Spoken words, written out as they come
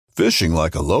Fishing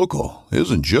like a local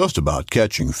isn't just about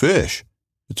catching fish.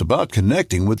 It's about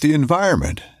connecting with the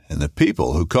environment and the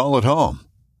people who call it home.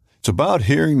 It's about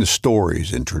hearing the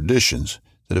stories and traditions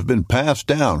that have been passed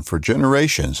down for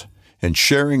generations and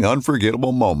sharing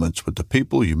unforgettable moments with the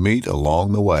people you meet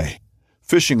along the way.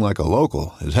 Fishing like a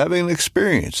local is having an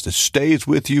experience that stays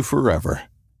with you forever.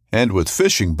 And with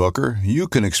Fishing Booker, you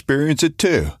can experience it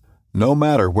too, no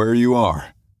matter where you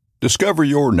are. Discover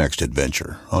your next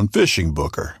adventure on Fishing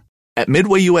Booker. At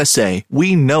Midway USA,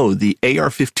 we know the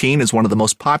AR-15 is one of the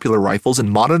most popular rifles in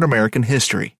modern American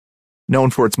history. Known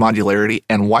for its modularity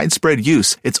and widespread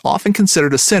use, it's often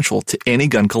considered essential to any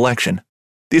gun collection.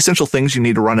 The essential things you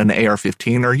need to run an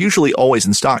AR-15 are usually always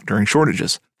in stock during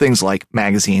shortages, things like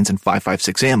magazines and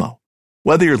 5.56 ammo.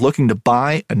 Whether you're looking to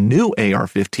buy a new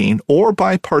AR-15 or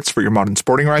buy parts for your modern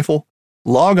sporting rifle,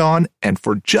 log on and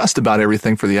for just about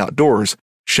everything for the outdoors,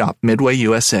 shop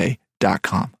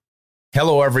MidwayUSA.com.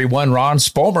 Hello, everyone. Ron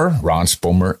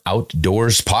Spomer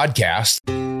Outdoors Podcast.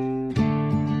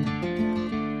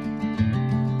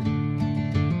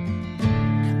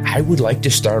 I would like to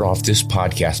start off this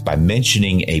podcast by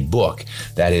mentioning a book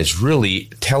that is really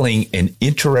telling an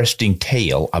interesting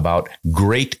tale about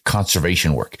great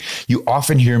conservation work. You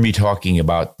often hear me talking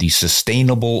about the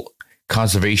sustainable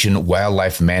conservation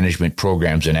wildlife management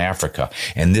programs in Africa,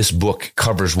 and this book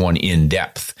covers one in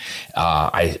depth.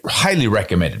 I highly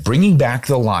recommend it. Bringing Back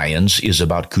the Lions is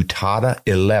about Kutada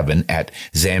 11 at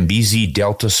Zambezi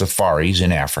Delta Safaris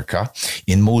in Africa,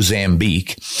 in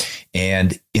Mozambique.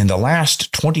 And in the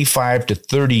last 25 to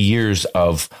 30 years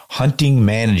of hunting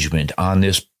management on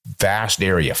this vast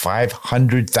area,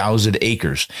 500,000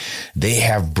 acres, they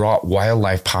have brought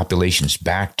wildlife populations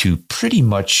back to pretty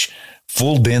much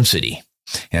full density.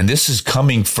 And this is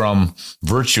coming from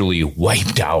virtually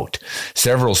wiped out.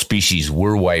 Several species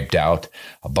were wiped out.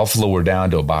 Buffalo were down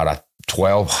to about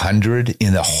 1,200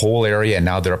 in the whole area, and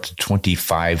now they're up to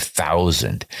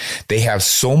 25,000. They have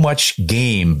so much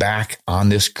game back on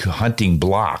this hunting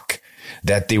block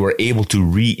that they were able to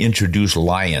reintroduce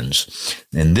lions.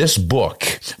 And this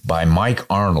book by Mike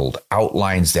Arnold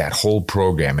outlines that whole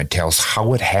program and tells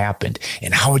how it happened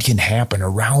and how it can happen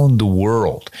around the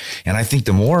world. And I think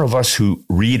the more of us who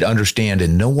read, understand,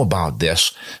 and know about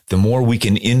this, the more we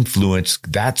can influence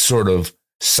that sort of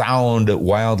sound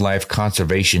wildlife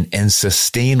conservation and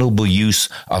sustainable use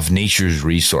of nature's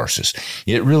resources.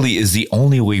 It really is the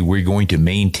only way we're going to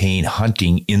maintain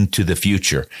hunting into the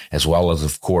future, as well as,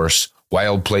 of course,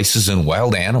 wild places and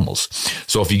wild animals.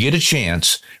 So if you get a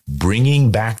chance, Bringing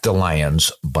Back the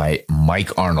Lions by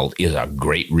Mike Arnold is a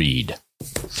great read.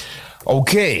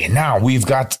 Okay, now we've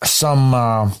got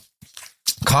some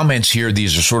comments here.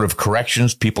 These are sort of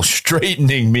corrections, people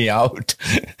straightening me out.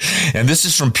 And this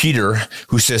is from Peter,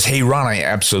 who says, "Hey, Ron, I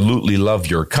absolutely love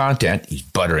your content." He's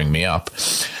buttering me up.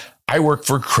 "I work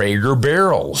for Krager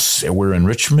Barrels. We're in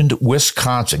Richmond,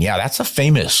 Wisconsin." Yeah, that's a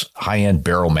famous high-end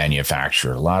barrel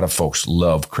manufacturer. A lot of folks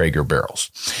love Krager Barrels.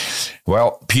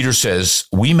 Well, Peter says,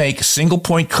 "We make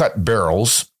single-point cut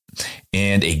barrels,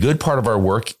 and a good part of our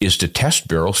work is to test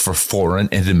barrels for foreign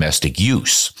and domestic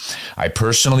use. I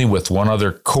personally, with one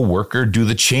other coworker, do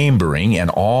the chambering and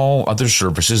all other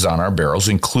services on our barrels,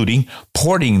 including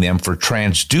porting them for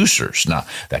transducers." Now,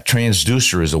 that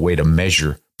transducer is a way to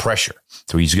measure pressure.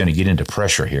 So he's going to get into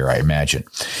pressure here, I imagine.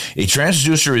 "A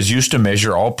transducer is used to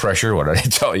measure all pressure." What did I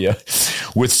tell you?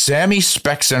 "With SAMI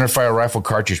spec centerfire rifle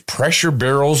cartridge pressure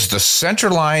barrels, the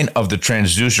center line of the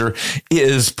transducer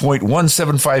is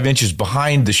 0.175 inches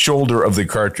behind the shoulder of the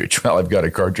cartridge." Well, I've got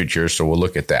a cartridge here, so we'll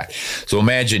look at that. So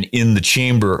imagine in the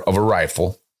chamber of a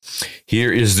rifle,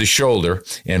 here is the shoulder,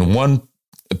 and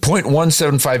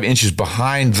 0.175 inches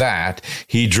behind that,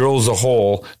 he drills a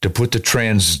hole to put the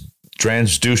transducer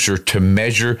to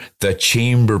measure the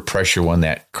chamber pressure when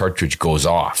that cartridge goes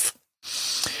off.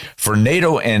 For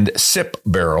NATO and SIP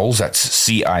barrels, that's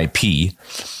CIP,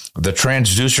 the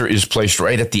transducer is placed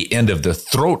right at the end of the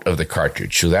throat of the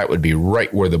cartridge. So that would be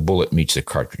right where the bullet meets the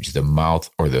cartridge, the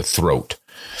mouth or the throat,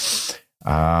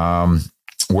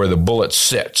 where the bullet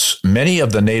sits. Many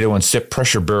of the NATO and SIP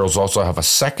pressure barrels also have a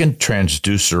second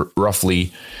transducer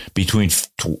roughly between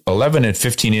 11 and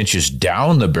 15 inches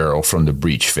down the barrel from the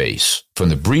breech face.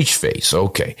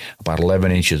 Okay, about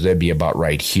 11 inches, that'd be about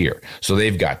right here. So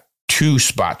they've got two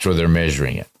spots where they're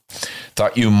measuring it.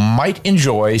 Thought you might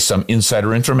enjoy some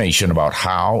insider information about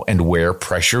how and where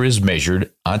pressure is measured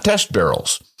on test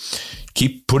barrels.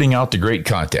 Keep putting out the great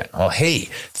content. Well, hey,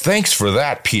 thanks for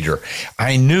that, Peter.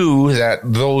 I knew that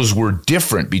those were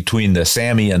different between the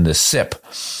SAMI and the SIP.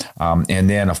 And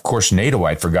then, of course, NATO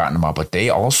I'd forgotten about, but they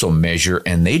also measure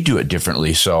and they do it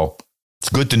differently. So It's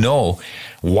good to know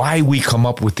why we come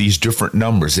up with these different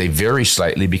numbers. They vary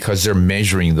slightly because they're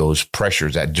measuring those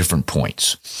pressures at different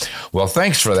points. Well,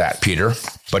 thanks for that, Peter.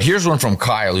 But here's one from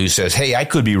Kyle who says, hey, I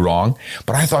could be wrong,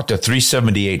 but I thought the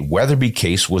 378 Weatherby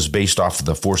case was based off of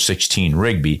the 416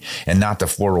 Rigby and not the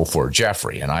 404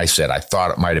 Jeffrey. And I said I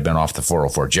thought it might have been off the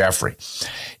 404 Jeffrey.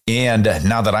 And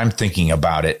now that I'm thinking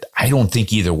about it, I don't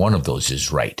think either one of those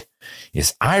is right.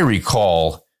 As I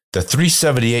recall, the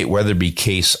 378 Weatherby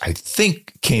case, I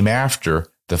think, came after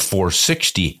the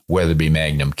 460 Weatherby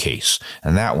Magnum case.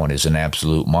 And that one is an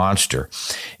absolute monster.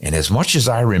 And as much as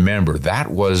I remember, that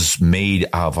was made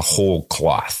of a whole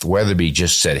cloth. Weatherby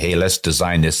just said, hey, let's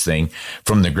design this thing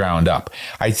from the ground up.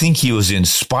 I think he was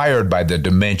inspired by the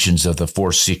dimensions of the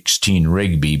 416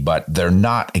 Rigby, but they're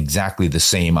not exactly the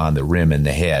same on the rim and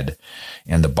the head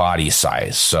and the body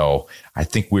size. So I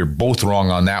think we're both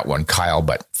wrong on that one, Kyle,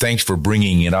 but thanks for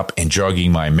bringing it up and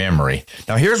jogging my memory.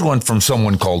 Now, here's one from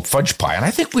someone called Fudge Pie, and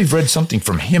I think we've read something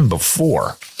from him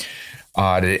before.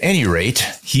 At any rate,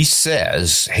 he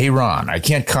says, hey, Ron, I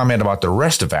can't comment about the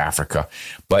rest of Africa,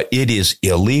 but it is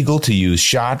illegal to use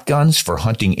shotguns for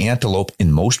hunting antelope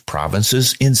in most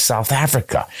provinces in South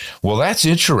Africa. Well, that's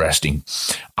interesting.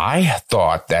 I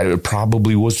thought that it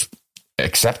probably was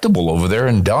acceptable over there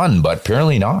and done, but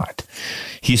apparently not.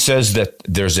 He says that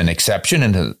there's an exception,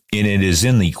 and it is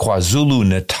in the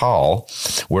KwaZulu-Natal,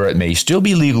 where it may still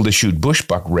be legal to shoot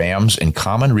bushbuck rams and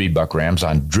common reedbuck rams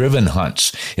on driven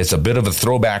hunts. It's a bit of a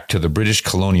throwback to the British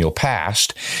colonial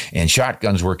past, and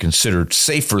shotguns were considered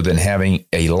safer than having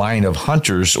a line of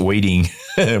hunters waiting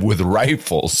with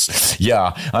rifles.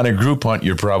 Yeah, on a group hunt,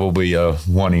 you're probably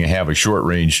wanting to have a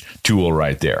short-range tool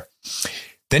right there.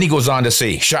 Then he goes on to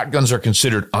say, shotguns are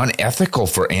considered unethical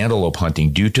for antelope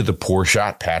hunting due to the poor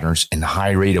shot patterns and the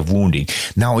high rate of wounding.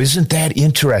 Now, isn't that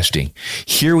interesting?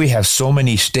 Here we have so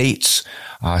many states,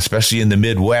 especially in the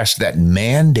Midwest, that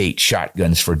mandate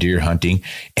shotguns for deer hunting.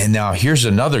 And now here's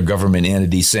another government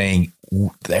entity saying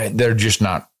they're just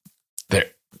not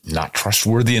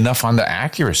trustworthy enough on the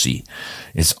accuracy.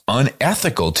 It's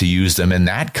unethical to use them in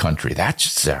that country.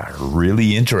 That's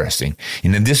really interesting.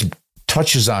 And then this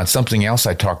touches on something else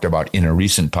I talked about in a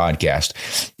recent podcast.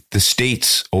 The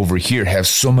states over here have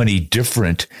so many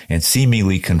different and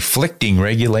seemingly conflicting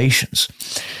regulations.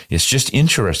 It's just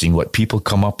interesting what people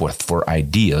come up with for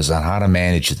ideas on how to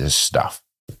manage this stuff.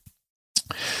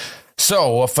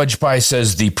 So, Fudge Pie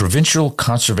says the provincial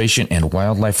conservation and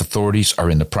wildlife authorities are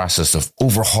in the process of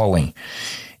overhauling,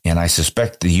 and I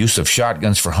suspect the use of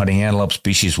shotguns for hunting antelope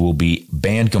species will be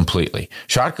banned completely.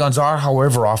 Shotguns are,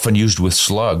 however, often used with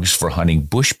slugs for hunting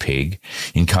bush pig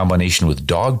in combination with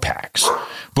dog packs.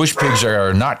 Bush pigs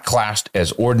are not classed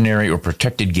as ordinary or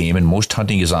protected game, and most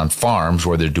hunting is on farms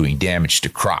where they're doing damage to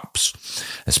crops,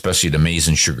 especially the maize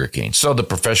and sugarcane. So the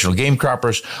professional game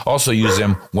croppers also use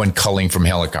them when culling from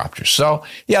helicopters. So,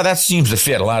 yeah, that seems to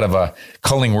fit. A lot of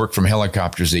culling work from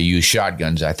helicopters, they use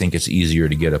shotguns. I think it's easier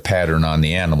to get a pattern on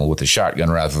the animal with a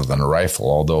shotgun rather than a rifle,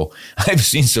 although I've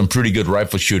seen some pretty good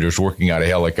rifle shooters working out of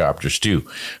helicopters too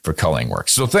for culling work.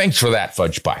 So thanks for that,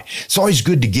 Fudge Pie. It's always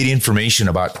good to get information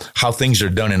about how things are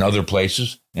done in other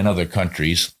places, in other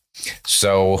countries.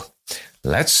 So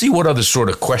let's see what other sort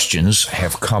of questions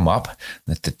have come up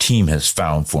that the team has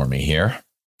found for me here.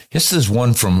 This is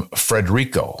one from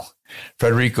Frederico.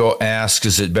 Frederico asks,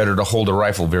 is it better to hold a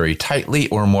rifle very tightly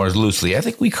or more loosely? I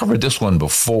think we covered this one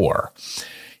before.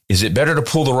 Is it better to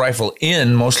pull the rifle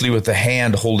in mostly with the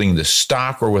hand holding the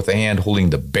stock or with the hand holding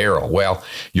the barrel? Well,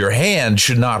 your hand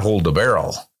should not hold the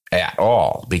barrel at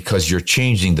all because you're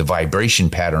changing the vibration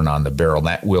pattern on the barrel.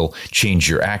 That will change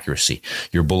your accuracy.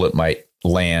 Your bullet might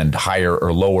land higher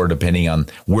or lower depending on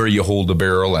where you hold the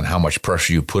barrel and how much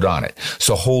pressure you put on it.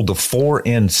 So hold the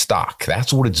fore-end stock.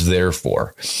 That's what it's there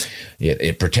for.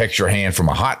 It protects your hand from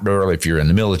a hot barrel if you're in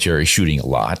the military shooting a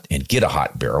lot and get a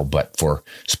hot barrel. But for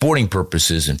sporting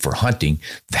purposes and for hunting,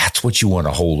 that's what you want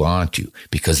to hold on to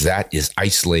because that is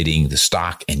isolating the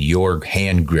stock and your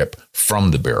hand grip from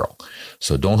the barrel.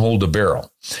 So don't hold the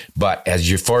barrel. But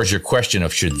as far as your question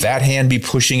of should that hand be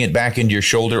pushing it back into your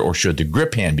shoulder or should the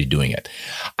grip hand be doing it?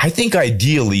 I think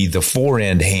ideally the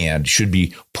fore-end hand should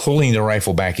be pulling the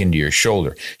rifle back into your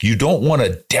shoulder. You don't want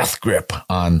a death grip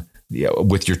on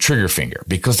with your trigger finger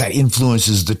because that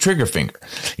influences the trigger finger.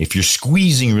 If you're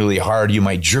squeezing really hard, you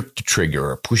might jerk the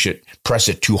trigger or press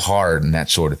it too hard and that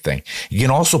sort of thing. You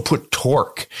can also put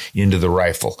torque into the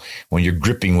rifle when you're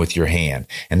gripping with your hand.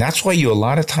 And that's why a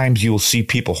lot of times you'll see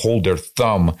people hold their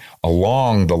thumb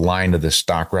along the line of the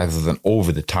stock rather than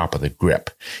over the top of the grip.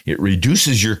 It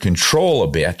reduces your control a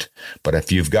bit, but if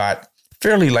you've got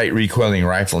fairly light recoiling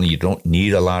rifle, and you don't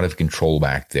need a lot of control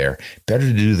back there. Better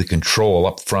to do the control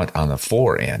up front on the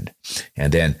fore end,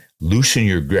 and then loosen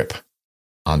your grip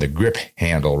on the grip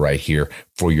handle right here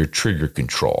for your trigger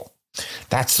control.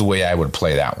 That's the way I would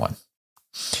play that one.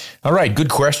 All right, good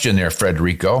question there,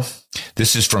 Federico.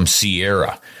 This is from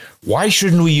Sierra. Why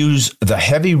shouldn't we use the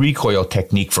heavy recoil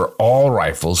technique for all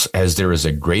rifles, as there is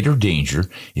a greater danger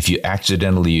if you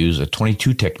accidentally use a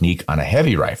 22 technique on a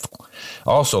heavy rifle?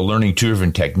 Also, learning two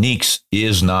different techniques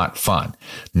is not fun.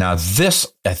 Now, this,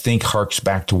 I think, harks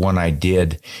back to one I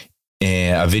did,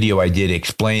 a video I did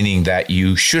explaining that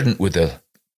you shouldn't, with a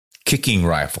kicking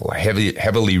rifle, a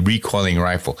heavily recoiling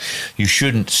rifle, you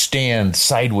shouldn't stand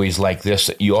sideways like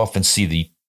this. You often see the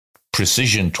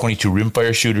precision 22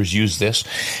 rimfire shooters use this,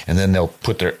 and then they'll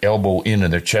put their elbow in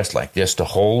their chest like this to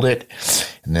hold it.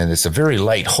 And then it's a very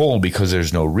light hold because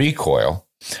there's no recoil.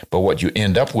 But what you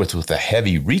end up with a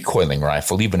heavy recoiling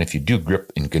rifle, even if you do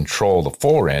grip and control the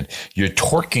fore end, you're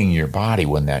torquing your body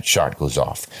when that shot goes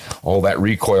off. All that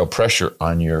recoil pressure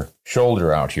on your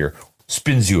shoulder out here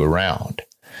spins you around.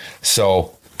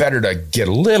 So better to get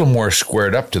a little more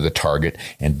squared up to the target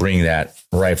and bring that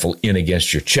rifle in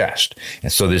against your chest.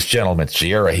 And so this gentleman,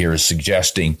 Sierra, here is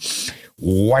suggesting,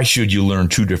 why should you learn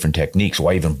two different techniques?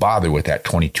 Why even bother with that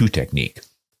 22 technique?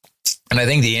 And I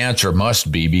think the answer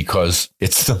must be because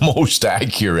it's the most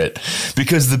accurate,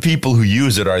 because the people who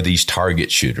use it are these target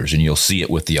shooters. And you'll see it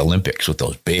with the Olympics with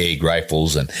those big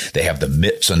rifles, and they have the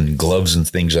mitts and gloves and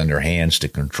things on their hands to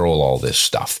control all this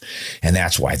stuff. And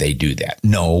that's why they do that.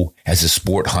 No, as a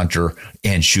sport hunter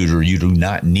and shooter, you do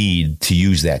not need to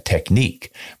use that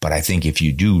technique. But I think if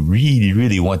you do really,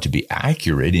 really want to be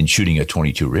accurate in shooting a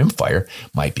 22 rimfire,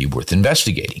 might be worth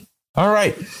investigating. All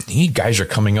right, you guys are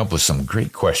coming up with some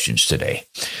great questions today.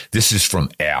 This is from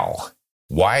Al.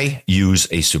 Why use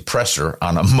a suppressor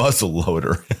on a muzzle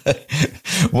loader?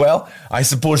 Well, I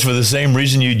suppose for the same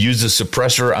reason you'd use a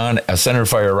suppressor on a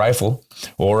centerfire rifle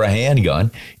or a handgun.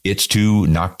 It's to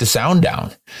knock the sound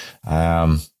down.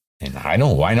 And I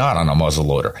know, why not on a muzzle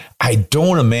loader? I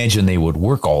don't imagine they would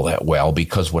work all that well,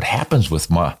 because what happens with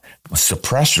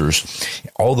suppressors,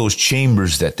 all those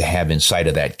chambers that they have inside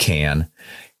of that can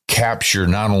capture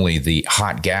not only the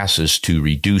hot gases to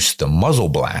reduce the muzzle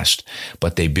blast,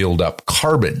 but they build up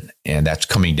carbon, and that's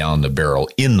coming down the barrel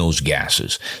in those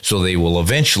gases. So they will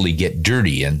eventually get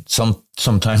dirty, and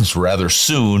sometimes rather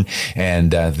soon,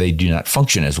 and they do not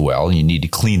function as well, and you need to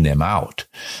clean them out.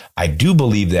 I do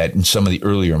believe that in some of the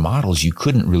earlier models, you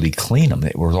couldn't really clean them.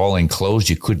 They were all enclosed.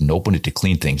 You couldn't open it to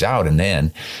clean things out, and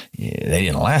then they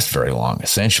didn't last very long,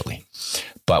 essentially.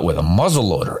 But with a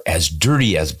muzzleloader, as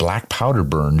dirty as black powder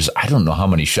burns, I don't know how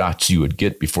many shots you would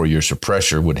get before your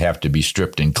suppressor would have to be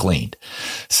stripped and cleaned.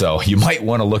 So you might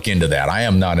want to look into that. I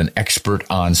am not an expert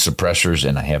on suppressors,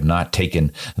 and I have not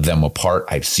taken them apart.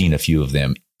 I've seen a few of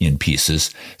them in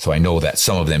pieces, so I know that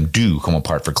some of them do come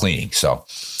apart for cleaning. So,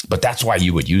 but that's why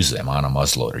you would use them on a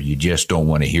muzzleloader. You just don't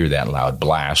want to hear that loud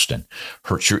blast and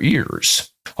hurt your ears.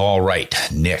 All right,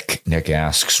 Nick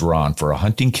asks, Ron, for a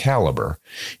hunting caliber,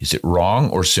 is it wrong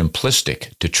or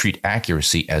simplistic to treat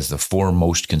accuracy as the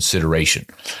foremost consideration?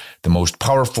 The most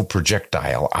powerful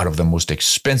projectile out of the most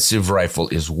expensive rifle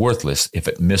is worthless if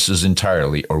it misses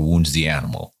entirely or wounds the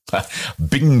animal.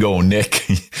 Bingo, Nick.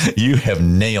 You have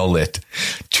nailed it.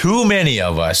 Too many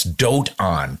of us dote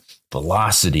on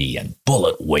velocity and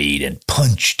bullet weight and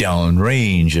punch down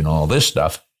range and all this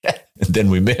stuff, and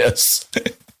then we miss.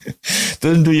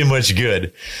 Doesn't do you much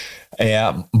good.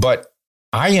 But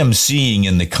I am seeing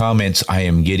in the comments I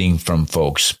am getting from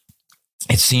folks,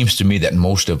 it seems to me that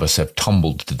most of us have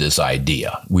tumbled to this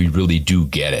idea. We really do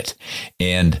get it.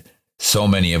 And so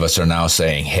many of us are now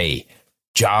saying, hey,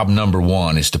 job number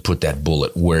one is to put that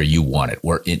bullet where you want it,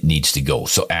 where it needs to go.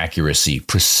 So accuracy,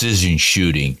 precision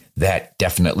shooting, that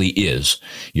definitely is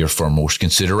your foremost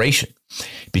consideration.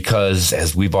 Because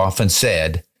as we've often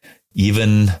said,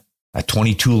 even a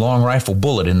 22 long rifle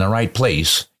bullet in the right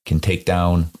place can take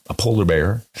down a polar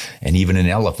bear and even an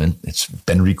elephant. It's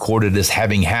been recorded as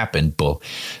having happened, but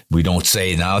we don't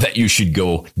say now that you should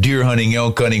go deer hunting,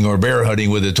 elk hunting, or bear hunting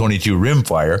with a 22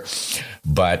 rimfire.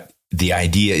 But the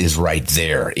idea is right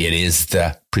there. It is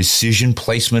the precision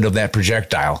placement of that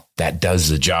projectile that does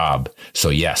the job. So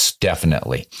yes,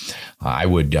 definitely. I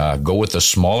would go with a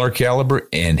smaller caliber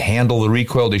and handle the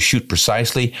recoil to shoot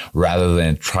precisely rather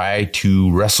than try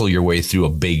to wrestle your way through a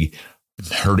big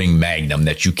hurting magnum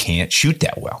that you can't shoot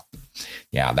that well.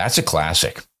 Yeah, that's a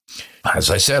classic. As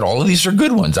I said, all of these are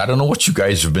good ones. I don't know what you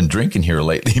guys have been drinking here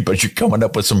lately, but you're coming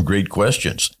up with some great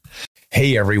questions.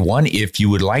 Hey, everyone, if you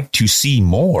would like to see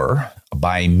more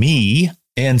by me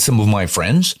and some of my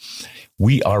friends,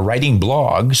 we are writing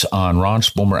blogs on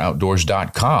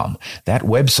RonSpomerOutdoors.com. That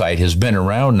website has been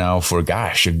around now for, a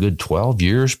good 12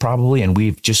 years probably, and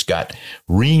we've just got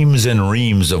reams and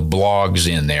reams of blogs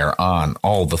in there on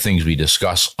all the things we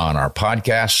discuss on our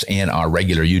podcasts and our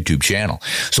regular YouTube channel.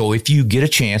 So if you get a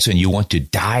chance and you want to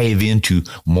dive into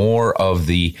more of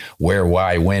the where,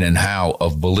 why, when, and how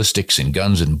of ballistics and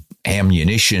guns and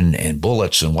ammunition and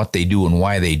bullets and what they do and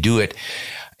why they do it,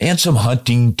 and some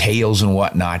hunting tales and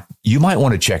whatnot, you might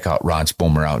want to check out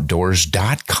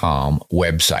RonSpomerOutdoors.com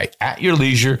website. At your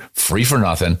leisure, free for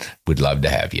nothing. We'd love to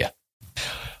have you.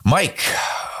 Mike,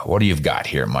 what do you've got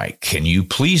here, Mike? Can you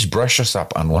please brush us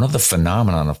up on one of the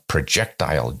phenomenon of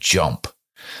projectile jump?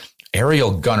 Aerial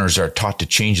gunners are taught to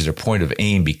change their point of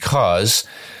aim because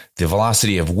the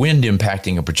velocity of wind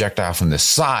impacting a projectile from the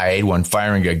side when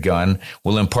firing a gun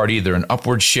will impart either an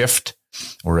upward shift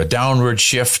or a downward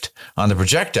shift on the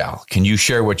projectile. Can you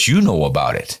share what you know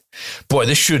about it? Boy,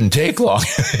 this shouldn't take long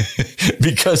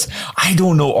because I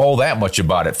don't know all that much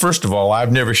about it. First of all,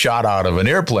 I've never shot out of an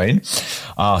airplane,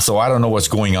 so I don't know what's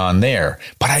going on there.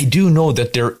 But I do know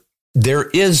that there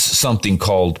is something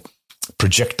called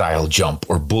projectile jump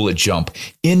or bullet jump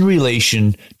in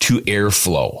relation to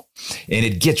airflow. And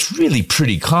it gets really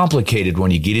pretty complicated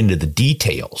when you get into the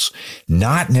details.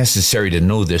 Not necessary to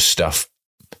know this stuff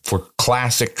for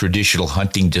classic traditional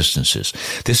hunting distances.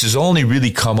 This has only really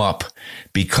come up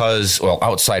because,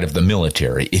 outside of the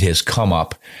military, it has come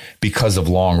up because of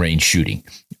long range shooting.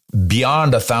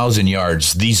 Beyond 1,000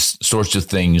 yards, these sorts of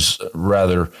things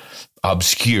rather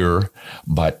obscure,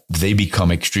 but they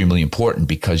become extremely important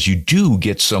because you do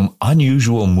get some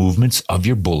unusual movements of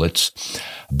your bullets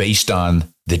based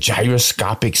on the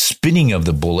gyroscopic spinning of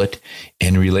the bullet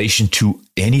in relation to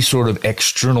any sort of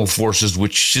external forces,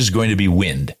 which is going to be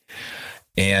wind.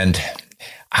 And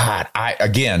I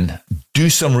again, do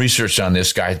some research on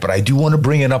this, guys, but I do want to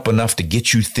bring it up enough to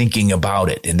get you thinking about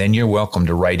it. And then you're welcome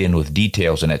to write in with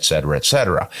details and et cetera, et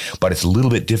cetera. But it's a little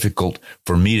bit difficult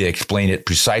for me to explain it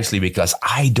precisely because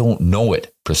I don't know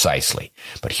it precisely.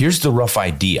 But here's the rough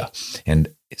idea.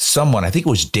 And someone, I think it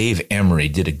was Dave Emery,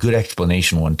 did a good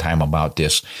explanation one time about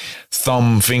this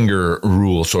thumb finger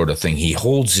rule sort of thing. He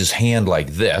holds his hand like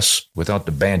this without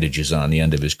the bandages on the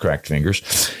end of his cracked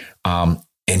fingers.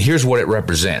 And here's what it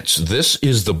represents. This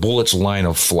is the bullet's line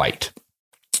of flight,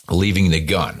 leaving the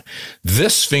gun.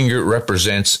 This finger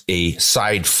represents a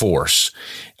side force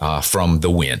from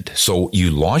the wind. So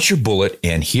you launch your bullet,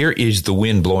 and here is the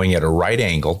wind blowing at a right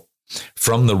angle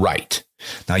from the right.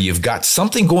 Now, you've got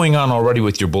something going on already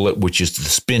with your bullet, which is the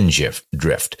spin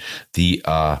drift. The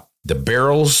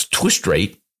barrel's twist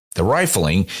rate, the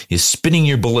rifling, is spinning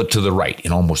your bullet to the right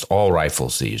in almost all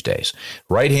rifles these days.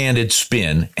 Right-handed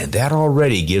spin, and that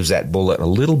already gives that bullet a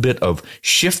little bit of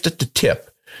shift at the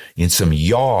tip and some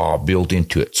yaw built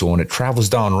into it. So when it travels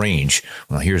down range,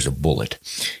 well, here's a bullet.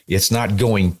 It's not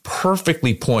going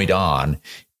perfectly point on.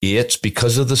 It's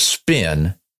because of the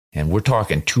spin, and we're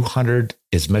talking 200,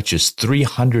 as much as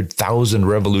 300,000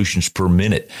 revolutions per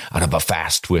minute out of a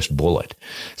fast twist bullet.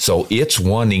 So it's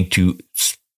wanting to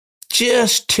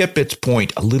just tip its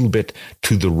point a little bit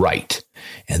to the right.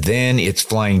 And then it's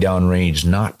flying down range,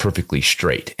 not perfectly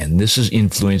straight. And this is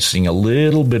influencing a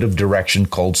little bit of direction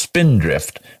called spin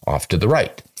drift off to the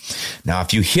right. Now,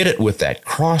 if you hit it with that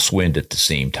crosswind at the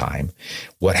same time,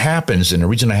 what happens, and the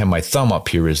reason I have my thumb up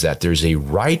here, is that there's a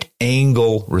right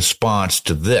angle response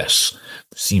to this.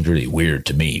 Seems really weird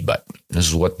to me, but this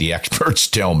is what the experts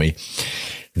tell me.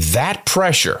 That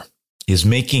pressure is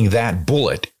making that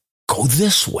bullet go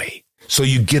this way. So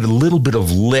you get a little bit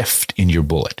of lift in your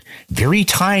bullet. Very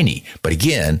tiny. But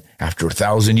again, after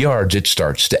 1,000 yards, it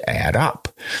starts to add up.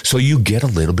 So you get a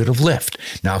little bit of lift.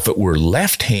 Now, if it were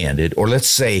left-handed, or let's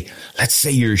say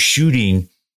you're shooting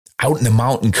out in the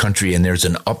mountain country and there's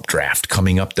an updraft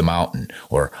coming up the mountain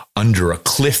or under a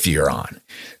cliff you're on.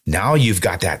 Now you've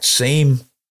got that same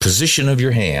position of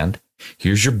your hand.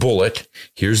 Here's your bullet.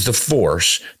 Here's the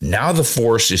force. Now the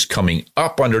force is coming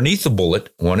up underneath the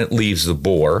bullet when it leaves the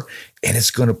bore, and it's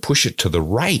going to push it to the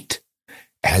right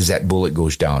as that bullet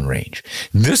goes downrange.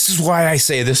 This is why I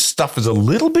say this stuff is a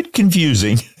little bit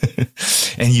confusing,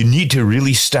 and you need to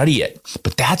really study it.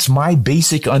 But that's my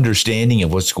basic understanding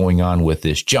of what's going on with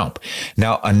this jump.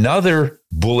 Now, another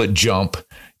bullet jump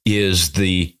is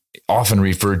the often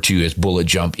referred to as bullet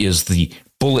jump is the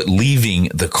bullet leaving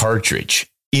the cartridge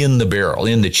in the barrel,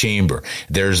 in the chamber.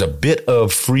 There's a bit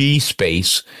of free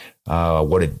space.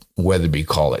 What did Weatherby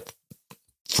call it?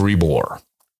 Free bore.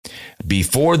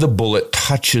 before the bullet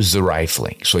touches the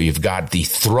rifling. So you've got the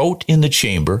throat in the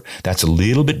chamber. That's a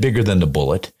little bit bigger than the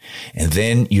bullet. And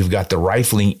then you've got the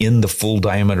rifling in the full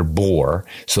diameter bore.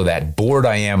 So that bore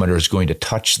diameter is going to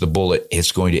touch the bullet.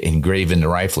 It's going to engrave in the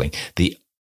rifling. The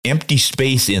empty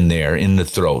space in there in the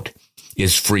throat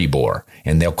is free bore,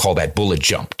 and they'll call that bullet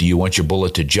jump. Do you want your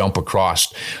bullet to jump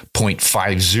across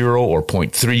 0.50 or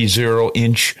 0.30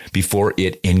 inch before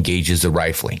it engages the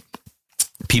rifling?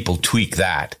 People tweak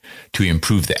that to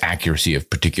improve the accuracy of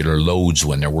particular loads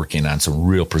when they're working on some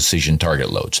real precision target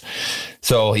loads.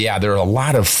 So yeah, there are a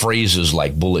lot of phrases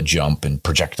like bullet jump and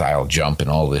projectile jump and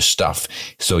all this stuff.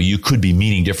 So you could be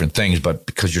meaning different things, but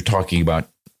because you're talking about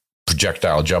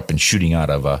projectile jump and shooting out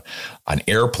of an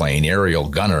airplane, aerial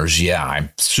gunners, yeah, I'm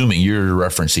assuming you're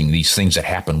referencing these things that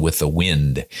happen with the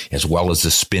wind as well as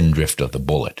the spin drift of the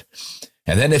bullet.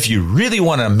 And then if you really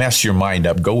want to mess your mind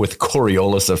up, go with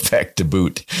Coriolis effect to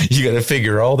boot. You got to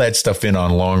figure all that stuff in on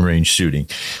long range shooting,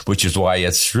 which is why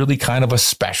it's really kind of a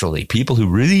specialty. People who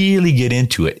really get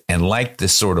into it and like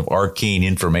this sort of arcane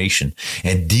information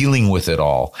and dealing with it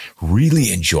all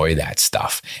really enjoy that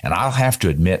stuff. And I'll have to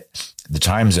admit, the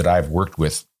times that I've worked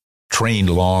with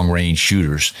trained long range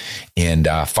shooters and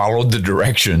followed the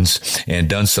directions and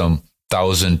done some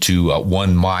 1,000 to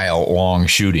 1 mile long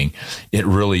shooting, it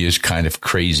really is kind of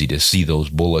crazy to see those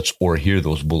bullets or hear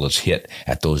those bullets hit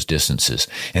at those distances.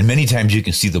 And many times you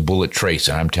can see the bullet trace,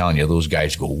 and I'm telling you, those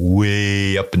guys go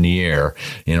way up in the air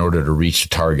in order to reach the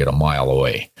target a mile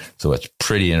away. So it's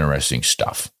pretty interesting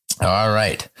stuff. All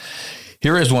right.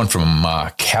 Here is one from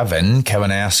Kevin. Kevin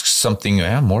asks something,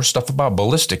 more stuff about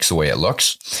ballistics the way it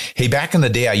looks. Hey, back in the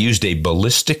day, I used a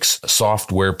ballistics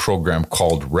software program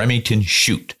called Remington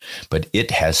Shoot, but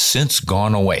it has since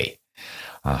gone away.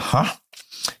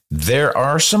 There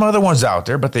are some other ones out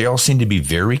there, but they all seem to be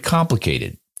very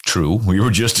complicated. True, we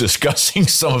were just discussing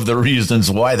some of the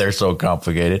reasons why they're so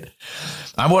complicated.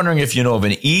 I'm wondering if you know of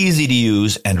an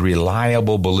easy-to-use and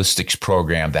reliable ballistics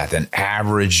program that an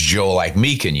average Joe like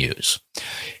me can use.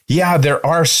 Yeah, there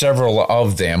are several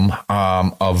of them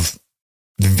of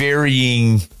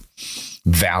varying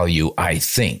value, I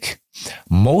think.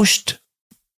 Most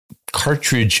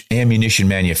cartridge ammunition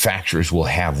manufacturers will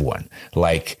have one,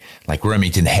 like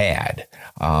Remington had.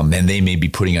 And they may be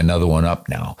putting another one up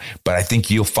now. But I think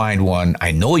you'll find one.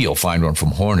 I know you'll find one from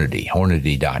Hornady.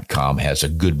 Hornady.com has a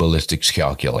good ballistics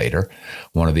calculator,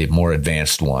 one of the more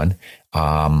advanced one.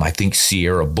 I think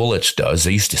Sierra Bullets does.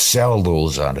 They used to sell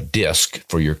those on a disc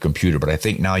for your computer, but I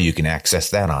think now you can access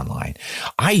that online.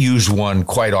 I use one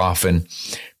quite often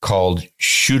called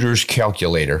Shooter's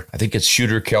Calculator. I think it's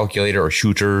Shooter Calculator or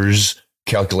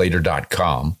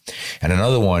shooterscalculator.com. And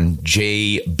another one,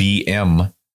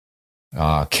 JBM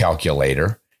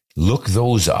calculator. Look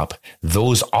those up.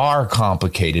 Those are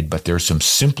complicated, but there's some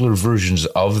simpler versions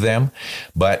of them.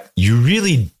 But you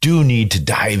really do need to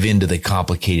dive into the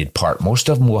complicated part. Most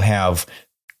of them will have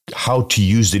how to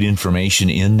use that information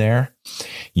in there.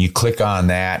 You click on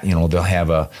that, they'll have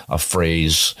a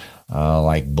phrase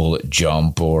like bullet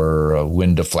jump or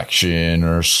wind deflection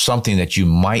or something that you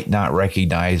might not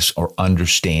recognize or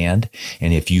understand.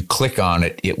 And if you click on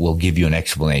it, it will give you an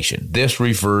explanation. This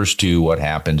refers to what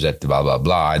happens at blah, blah,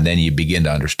 blah. And then you begin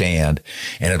to understand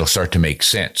and it'll start to make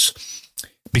sense.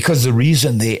 Because the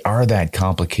reason they are that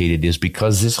complicated is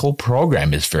because this whole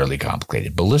program is fairly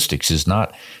complicated. Ballistics is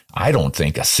not, I don't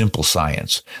think, a simple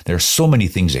science. There are so many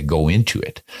things that go into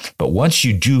it. But once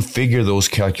you do figure those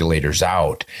calculators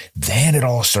out, then it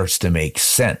all starts to make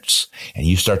sense. And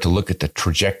you start to look at the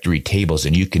trajectory tables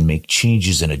and you can make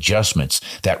changes and adjustments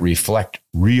that reflect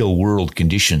real world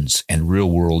conditions and real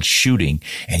world shooting.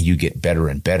 And you get better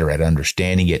and better at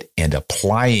understanding it and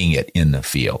applying it in the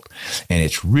field. And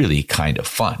it's really kind of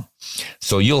fun.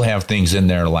 So you'll have things in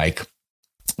there like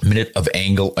minute of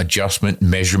angle adjustment,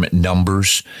 measurement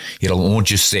numbers. It won't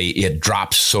just say it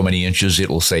drops so many inches. It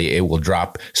will say it will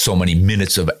drop so many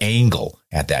minutes of angle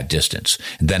at that distance.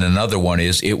 And then another one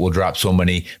is it will drop so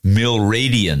many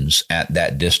milliradians at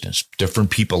that distance.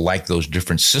 Different people like those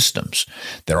different systems.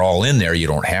 They're all in there. You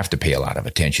don't have to pay a lot of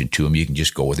attention to them. You can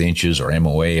just go with inches or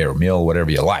MOA or mil, whatever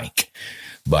you like.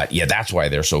 But yeah, that's why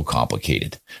they're so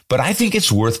complicated. But I think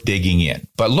it's worth digging in.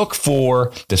 But look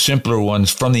for the simpler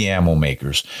ones from the ammo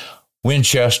makers.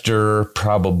 Winchester,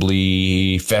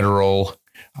 probably Federal,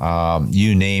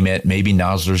 you name it. Maybe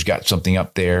Nosler's got something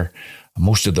up there.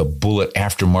 Most of the bullet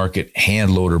aftermarket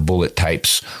hand loader bullet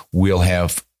types will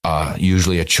have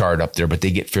usually a chart up there, but they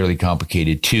get fairly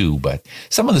complicated too. But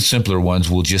some of the simpler ones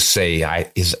will just say,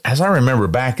 as I remember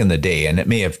back in the day, and it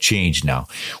may have changed now,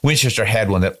 Winchester had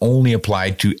one that only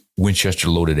applied to Winchester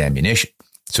loaded ammunition.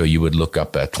 So you would look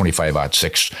up a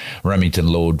 25-06 Remington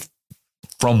load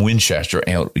from Winchester,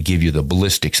 and it would give you the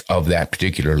ballistics of that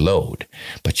particular load.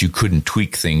 But you couldn't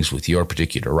tweak things with your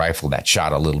particular rifle that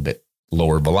shot a little bit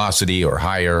lower velocity or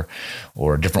higher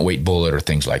or a different weight bullet or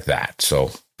things like that.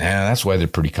 So that's why they're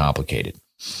pretty complicated.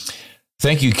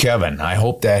 Thank you, Kevin. I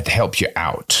hope that helps you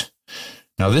out.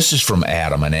 Now, this is from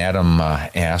Adam, and Adam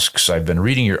asks, I've been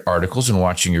reading your articles and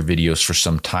watching your videos for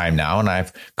some time now, and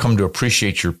I've come to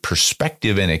appreciate your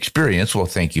perspective and experience. Well,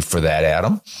 thank you for that,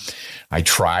 Adam. I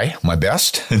try my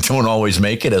best and don't always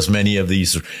make it, as many of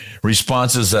these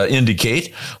responses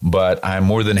indicate, but I'm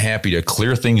more than happy to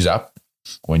clear things up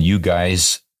when you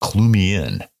guys clue me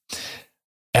in.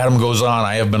 Adam goes on,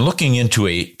 I have been looking into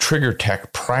a Trigger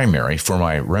Tech primary for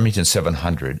my Remington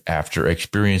 700 after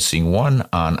experiencing one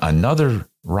on another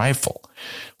rifle.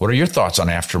 What are your thoughts on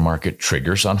aftermarket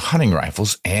triggers on hunting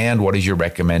rifles, and what is your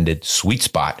recommended sweet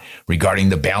spot regarding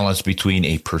the balance between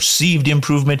a perceived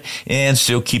improvement and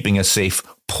still keeping a safe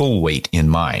pull weight in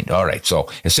mind? All right, so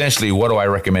essentially, what do I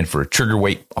recommend for a trigger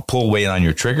weight, a pull weight on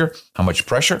your trigger, how much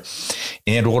pressure,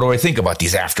 and what do I think about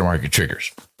these aftermarket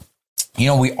triggers? You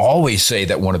know, we always say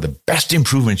that one of the best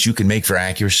improvements you can make for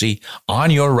accuracy on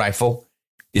your rifle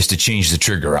is to change the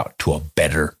trigger out to a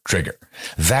better trigger.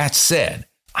 That said,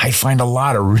 I find a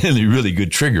lot of really, really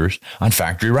good triggers on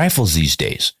factory rifles these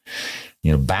days.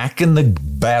 You know, back in the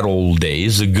bad old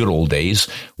days, the good old days,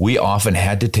 we often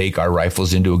had to take our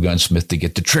rifles into a gunsmith to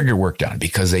get the trigger work done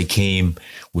because they came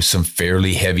with some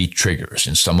fairly heavy triggers,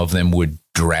 and some of them would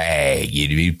drag.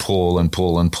 You'd pull and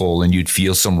pull and pull, and you'd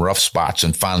feel some rough spots,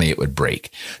 and finally it would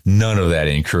break. None of that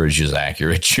encourages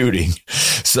accurate shooting.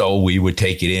 So we would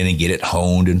take it in and get it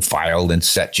honed and filed and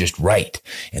set just right.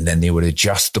 And then they would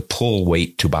adjust the pull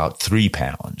weight to about 3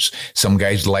 pounds. Some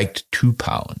guys liked 2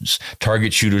 pounds.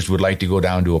 Target shooters would like to go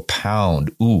down to 1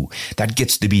 pound. Ooh, that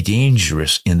gets to be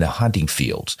dangerous in the hunting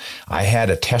fields. I had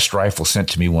a test rifle sent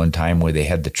to me one time where they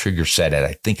had the trigger set at,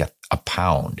 I think, a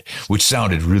pound, which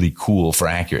sounded really cool for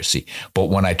accuracy. But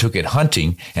when I took it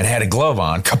hunting and had a glove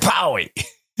on, kapowie!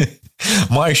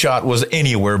 My shot was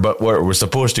anywhere but where it was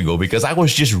supposed to go because I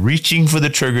was just reaching for the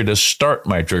trigger to start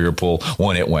my trigger pull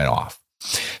when it went off.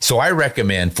 So I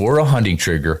recommend for a hunting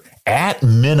trigger, at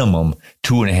minimum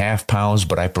 2.5 pounds,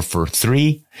 but I prefer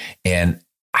 3, and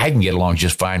I can get along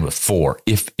just fine with 4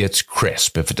 if it's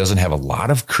crisp, if it doesn't have a lot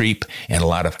of creep and a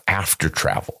lot of after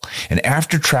travel. And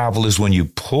after travel is when you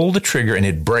pull the trigger and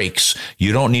it breaks.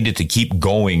 You don't need it to keep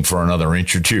going for another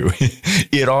inch or two.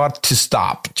 It ought to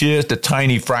stop just a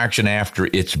tiny fraction after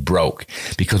it's broke,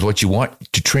 because what you want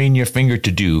to train your finger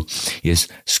to do is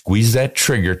squeeze that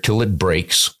trigger till it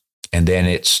breaks, and then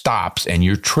it stops, and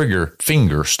your trigger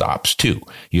finger stops too.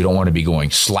 You don't want to be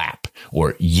going slap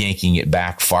or yanking it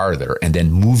back farther and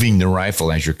then moving the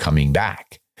rifle as you're coming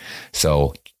back.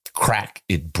 So crack,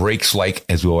 it breaks like,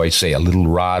 as we always say, a little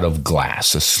rod of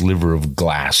glass, a sliver of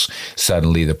glass.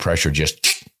 Suddenly the pressure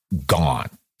just gone.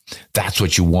 That's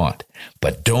what you want.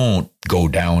 But don't go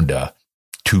down to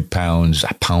 2 pounds,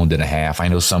 1.5 pounds. I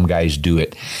know some guys do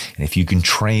it. And if you can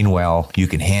train well, you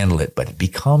can handle it. But it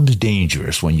becomes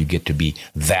dangerous when you get to be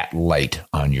that light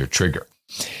on your trigger.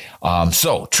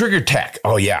 So Trigger Tech.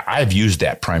 Oh, yeah, I've used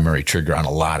that primary trigger on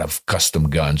a lot of custom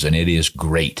guns, and it is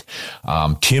great.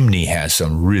 Timney has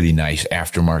some really nice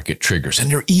aftermarket triggers,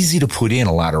 and they're easy to put in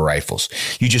a lot of rifles.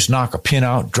 You just knock a pin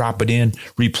out, drop it in,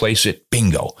 replace it,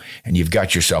 bingo. And you've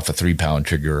got yourself a 3-pound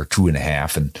trigger or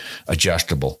 2.5 and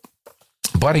adjustable.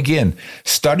 But again,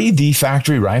 study the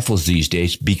factory rifles these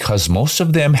days because most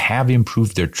of them have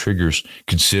improved their triggers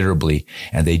considerably,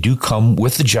 and they do come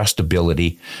with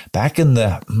adjustability. Back in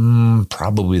the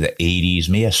probably the 80s,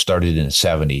 may have started in the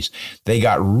 70s, they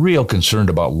got real concerned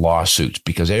about lawsuits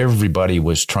because everybody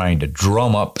was trying to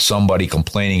drum up somebody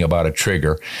complaining about a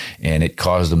trigger, and it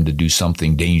caused them to do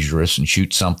something dangerous and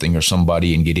shoot something or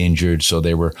somebody and get injured. So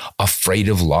they were afraid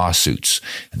of lawsuits,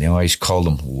 and they always called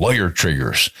them lawyer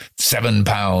triggers, 7-pound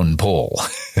pull.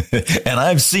 And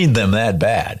I've seen them that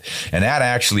bad. And that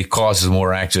actually causes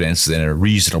more accidents than a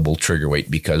reasonable trigger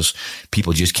weight because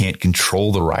people just can't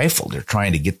control the rifle. They're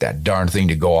trying to get that darn thing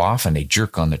to go off, and they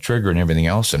jerk on the trigger and everything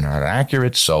else, and they're not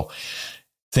accurate. So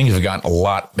things have gotten a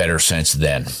lot better since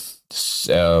then.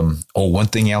 One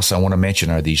thing else I want to mention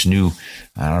are these new,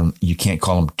 you can't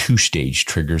call them 2-stage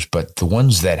triggers, but the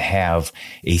ones that have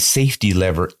a safety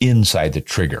lever inside the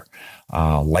trigger.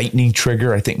 Lightning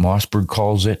trigger, I think Mossberg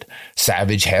calls it.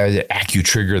 Savage has it.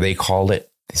 AccuTrigger, they call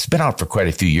it. It's been out for quite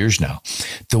a few years now.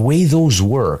 The way those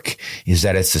work is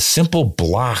that it's a simple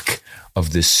block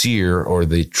of the sear or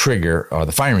the trigger or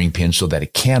the firing pin so that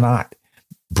it cannot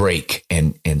break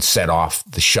and set off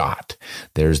the shot.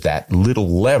 There's that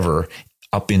little lever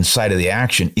up inside of the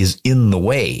action is in the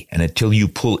way. And until you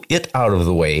pull it out of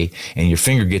the way and your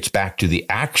finger gets back to the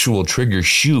actual trigger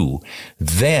shoe,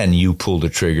 then you pull the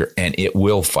trigger and it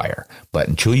will fire. But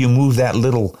until you move that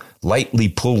little lightly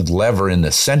pulled lever in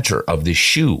the center of the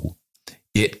shoe,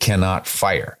 it cannot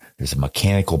fire. There's a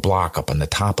mechanical block up on the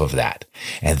top of that.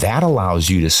 And that allows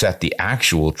you to set the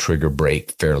actual trigger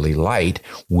brake fairly light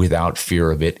without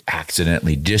fear of it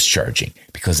accidentally discharging,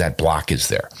 because that block is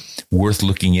there. Worth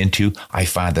looking into. I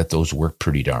find that those work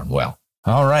pretty darn well.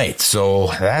 All right, so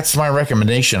that's my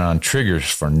recommendation on triggers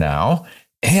for now.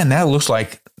 And that looks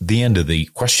like the end of the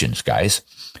questions, guys.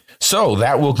 So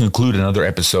that will conclude another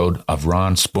episode of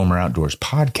Ron Spomer Outdoors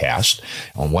podcast.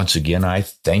 And once again, I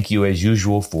thank you as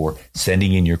usual for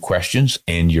sending in your questions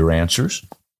and your answers.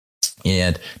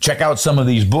 And check out some of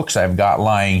these books I've got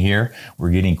lying here. We're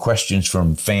getting questions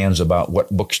from fans about what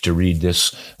books to read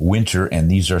this winter, and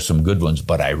these are some good ones,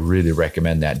 but I really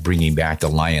recommend that Bringing Back the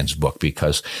Lions book,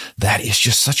 because that is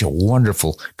just such a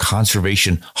wonderful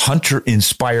conservation,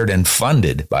 hunter-inspired and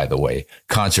funded, by the way,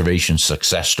 conservation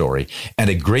success story, and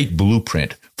a great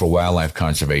blueprint for wildlife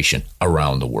conservation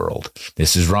around the world.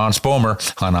 This is Ron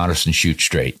Spomer on Otterson Shoot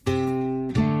Straight.